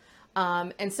haul.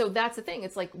 And so that's the thing.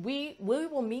 It's like we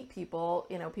will meet people,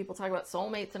 people talk about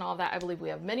soulmates and all that. I believe we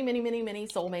have many, many, many, many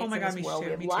soulmates in this world.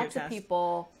 We have lots of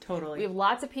people. Totally. We have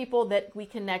lots of people that we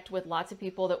connect with, lots of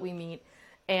people that we meet.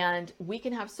 And we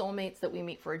can have soulmates that we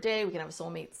meet for a day. We can have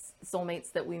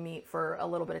soulmates that we meet for a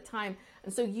little bit of time.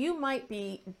 And so you might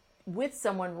be with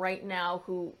someone right now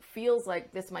who feels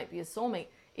like this might be a soulmate.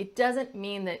 It doesn't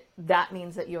mean that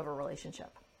means that you have a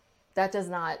relationship. That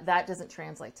doesn't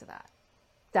translate to that.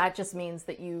 That just means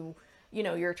that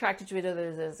you're attracted to each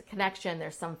other. There's a connection.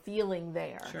 There's some feeling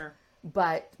there. Sure.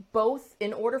 But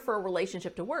in order for a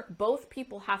relationship to work, both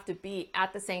people have to be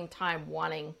at the same time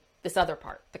wanting this other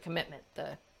part, the commitment,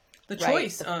 the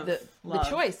choice of love. The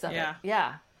choice of it.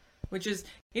 Yeah. Which is,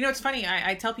 it's funny.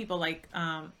 I tell people like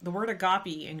the word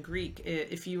agape in Greek,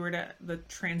 if you were the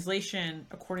translation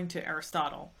according to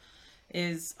Aristotle,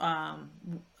 is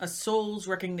a soul's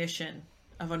recognition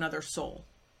of another soul.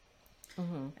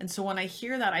 Mm-hmm. And so when I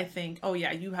hear that, I think, oh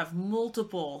yeah, you have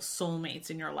multiple soulmates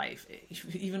in your life,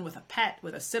 even with a pet,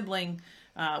 with a sibling,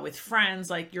 with friends.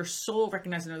 Like your soul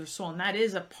recognizes another soul, and that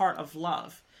is a part of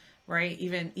love. Right?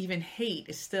 Even hate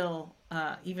is still,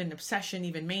 even obsession,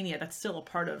 even mania, that's still a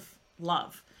part of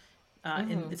love.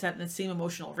 And it's at the same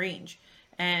emotional range.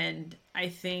 And I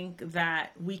think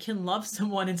that we can love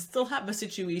someone and still have a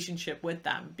situationship with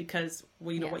them because,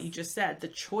 well, yes. What you just said, the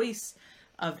choice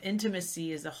of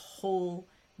intimacy is a whole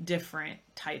different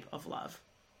type of love.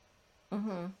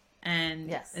 Mm-hmm. And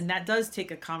Yes. and that does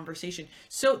take a conversation.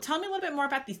 So tell me a little bit more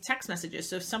about these text messages.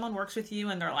 So if someone works with you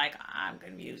and they're like, I'm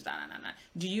confused,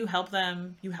 do you help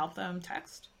them? You help them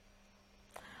text?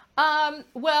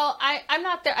 Well, I'm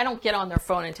not there. I don't get on their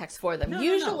phone and text for them.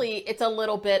 Usually it's a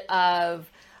little bit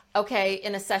of, okay,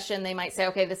 in a session, they might say,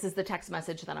 okay, this is the text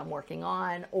message that I'm working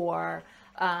on. Or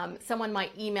someone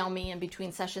might email me in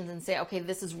between sessions and say, okay,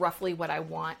 this is roughly what I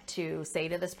want to say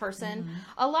to this person. Mm-hmm.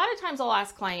 A lot of times I'll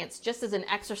ask clients, just as an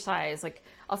exercise, like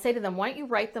I'll say to them, why don't you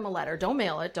write them a letter? Don't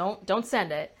mail it. Don't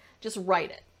send it. Just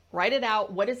write it. Write it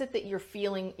out. What is it that you're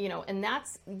feeling? And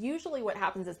that's usually what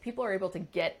happens is people are able to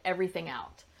get everything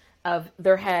out of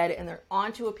their head and they're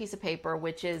onto a piece of paper,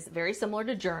 which is very similar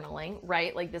to journaling,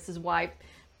 right? Like this is why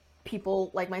people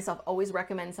like myself always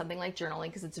recommend something like journaling,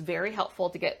 because it's very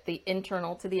helpful to get the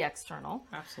internal to the external.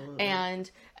 Absolutely. And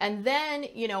then,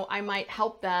 I might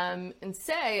help them and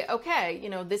say, okay,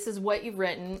 this is what you've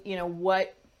written,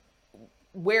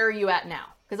 where are you at now?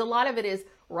 Because a lot of it is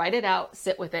write it out,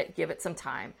 sit with it, give it some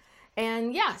time.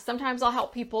 And yeah, sometimes I'll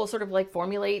help people sort of like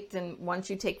formulate and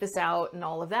once you take this out and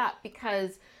all of that,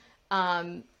 because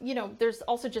there's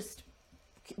also just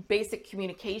basic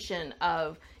communication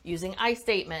of using I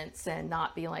statements and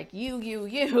not being like you,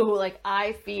 like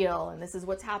I feel, and this is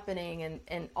what's happening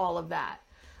and all of that.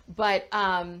 But,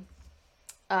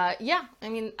 yeah, I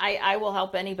mean, I will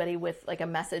help anybody with like a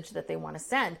message that they want to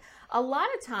send. A lot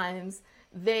of times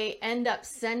they end up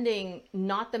sending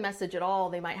not the message at all.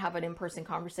 They might have an in-person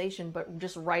conversation, but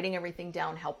just writing everything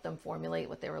down, help them formulate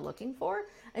what they were looking for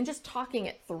and just talking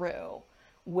it through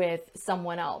with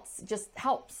someone else just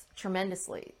helps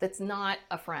tremendously. That's not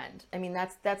a friend. I mean,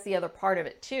 that's the other part of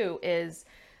it too, is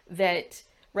that,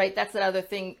 right? That's the other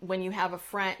thing when you have a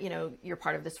friend, you're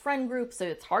part of this friend group. So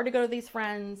it's hard to go to these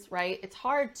friends, right? It's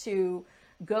hard to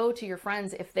go to your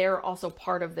friends if they're also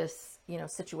part of this,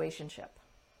 situationship.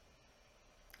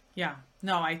 Yeah,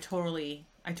 no, I totally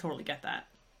get that.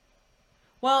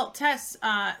 Well, Tess,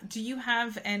 do you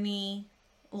have any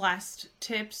last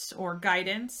tips or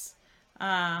guidance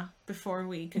before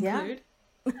we conclude?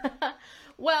 Yeah.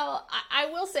 Well, I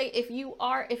will say if you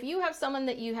have someone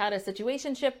that you had a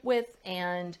situationship with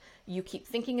and you keep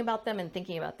thinking about them and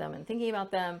thinking about them and thinking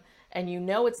about them and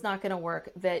it's not going to work,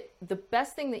 that the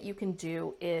best thing that you can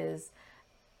do is,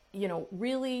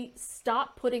 really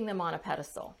stop putting them on a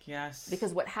pedestal. Yes.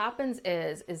 Because what happens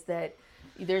is that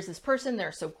there's this person,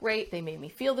 they're so great, they made me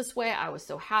feel this way, I was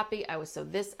so happy, I was so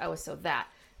this, I was so that.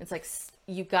 It's like,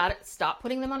 you got to stop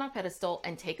putting them on a pedestal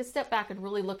and take a step back and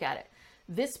really look at it.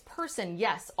 This person,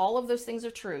 yes, all of those things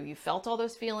are true. You felt all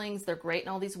those feelings. They're great in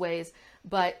all these ways,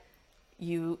 but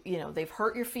they've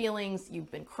hurt your feelings.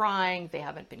 You've been crying. They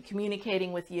haven't been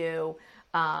communicating with you.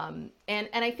 And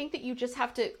I think that you just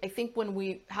have to, I think when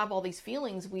we have all these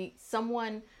feelings, we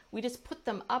just put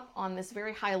them up on this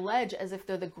very high ledge as if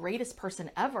they're the greatest person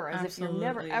ever, as Absolutely. if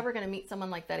you're never, ever going to meet someone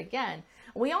like that again.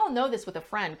 We all know this with a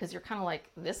friend, because you're kind of like,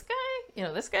 this guy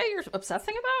you're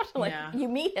obsessing about? Like, yeah. You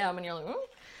meet him and you're like, oh.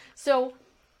 So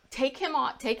take him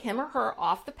or her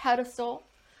off the pedestal,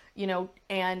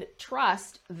 and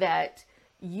trust that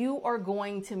you are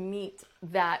going to meet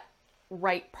that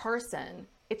right person.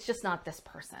 It's just not this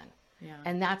person. Yeah.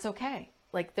 And that's okay.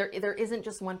 Like there isn't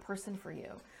just one person for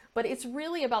you, but it's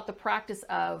really about the practice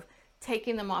of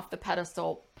taking them off the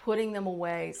pedestal, putting them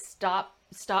away, stop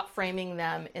framing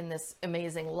them in this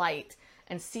amazing light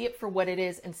and see it for what it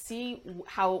is, and see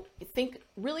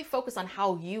really focus on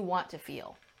how you want to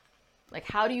feel. Like,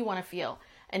 how do you want to feel?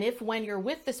 And if when you're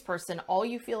with this person, all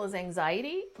you feel is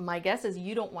anxiety, my guess is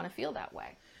you don't want to feel that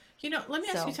way. Let me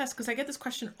ask you, Tess, because I get this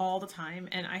question all the time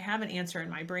and I have an answer in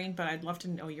my brain, but I'd love to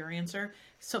know your answer.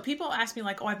 So people ask me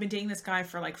like, oh, I've been dating this guy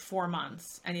for like 4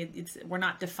 months and we're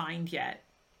not defined yet.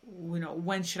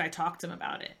 When should I talk to him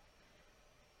about it?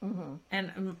 Mm-hmm.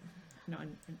 And,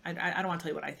 I don't want to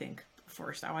tell you what I think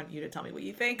first. I want you to tell me what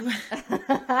you think.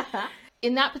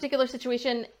 In that particular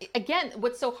situation, again,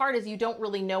 what's so hard is you don't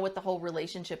really know what the whole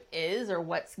relationship is or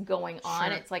what's going on.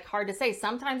 Sure. It's like hard to say.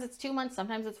 Sometimes it's 2 months,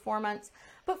 sometimes it's 4 months,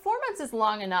 but 4 months is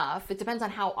long enough. It depends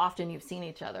on how often you've seen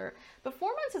each other, but 4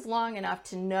 months is long enough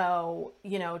to know,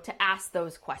 to ask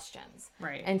those questions,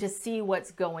 right, and to see what's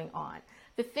going on.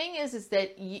 The thing is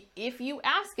that if you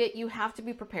ask it, you have to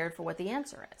be prepared for what the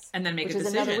answer is. And then make a decision.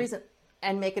 Which is another reason.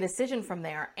 And make a decision from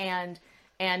there. And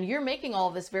you're making all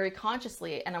of this very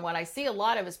consciously. And what I see a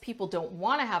lot of is people don't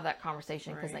want to have that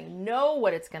conversation because they know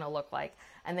what it's going to look like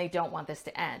and they don't want this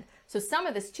to end. So some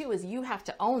of this too is you have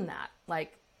to own that.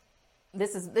 Like,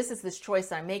 this is this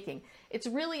choice I'm making. It's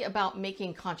really about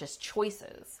making conscious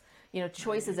choices,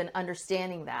 choices and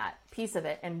understanding that piece of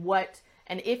it and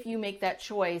if you make that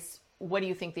choice, what do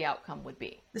you think the outcome would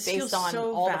be This based feels on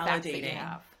so all validating. the facts that you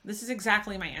have? This is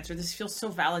exactly my answer. This feels so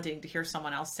validating to hear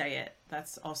someone else say it.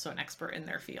 That's also an expert in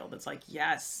their field. It's like,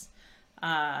 yes.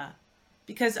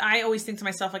 Because I always think to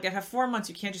myself, like, if I have 4 months,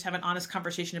 you can't just have an honest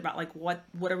conversation about like,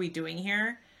 what are we doing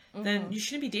here? Then you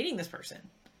shouldn't be dating this person.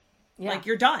 Yeah. Like,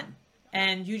 you're done.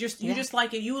 And you just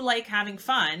like it. You like having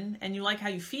fun and you like how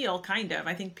you feel, kind of.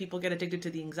 I think people get addicted to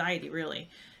the anxiety, really.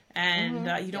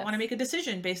 And you don't want to make a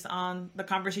decision based on the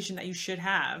conversation that you should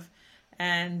have.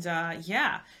 And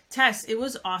Tess, it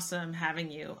was awesome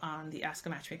having you on the Ask a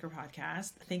Matchmaker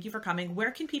podcast. Thank you for coming.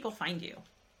 Where can people find you?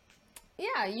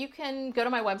 Yeah, you can go to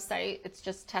my website. It's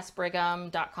just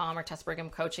tessbrigham.com or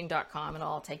tessbrighamcoaching.com, and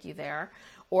I'll take you there.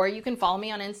 Or you can follow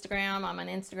me on Instagram. I'm on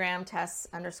Instagram,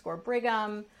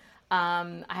 Tess_Brigham.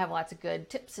 I have lots of good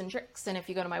tips and tricks. And if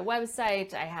you go to my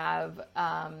website, I have,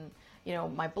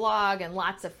 my blog and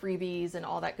lots of freebies and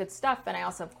all that good stuff. And I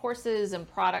also have courses and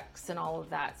products and all of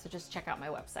that. So just check out my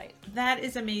website. That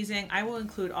is amazing. I will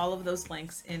include all of those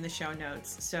links in the show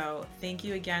notes. So thank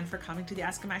you again for coming to the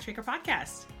Ask a Matchmaker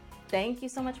podcast. Thank you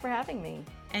so much for having me.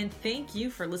 And thank you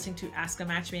for listening to Ask a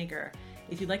Matchmaker.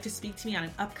 If you'd like to speak to me on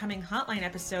an upcoming hotline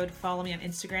episode, follow me on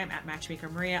Instagram at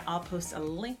MatchmakerMaria. I'll post a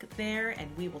link there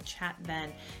and we will chat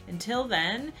then. Until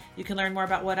then, you can learn more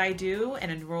about what I do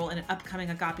and enroll in an upcoming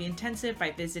Agape Intensive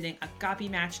by visiting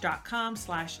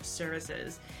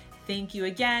agapematch.com/services. Thank you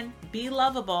again. Be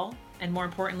lovable and more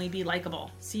importantly, be likable.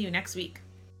 See you next week.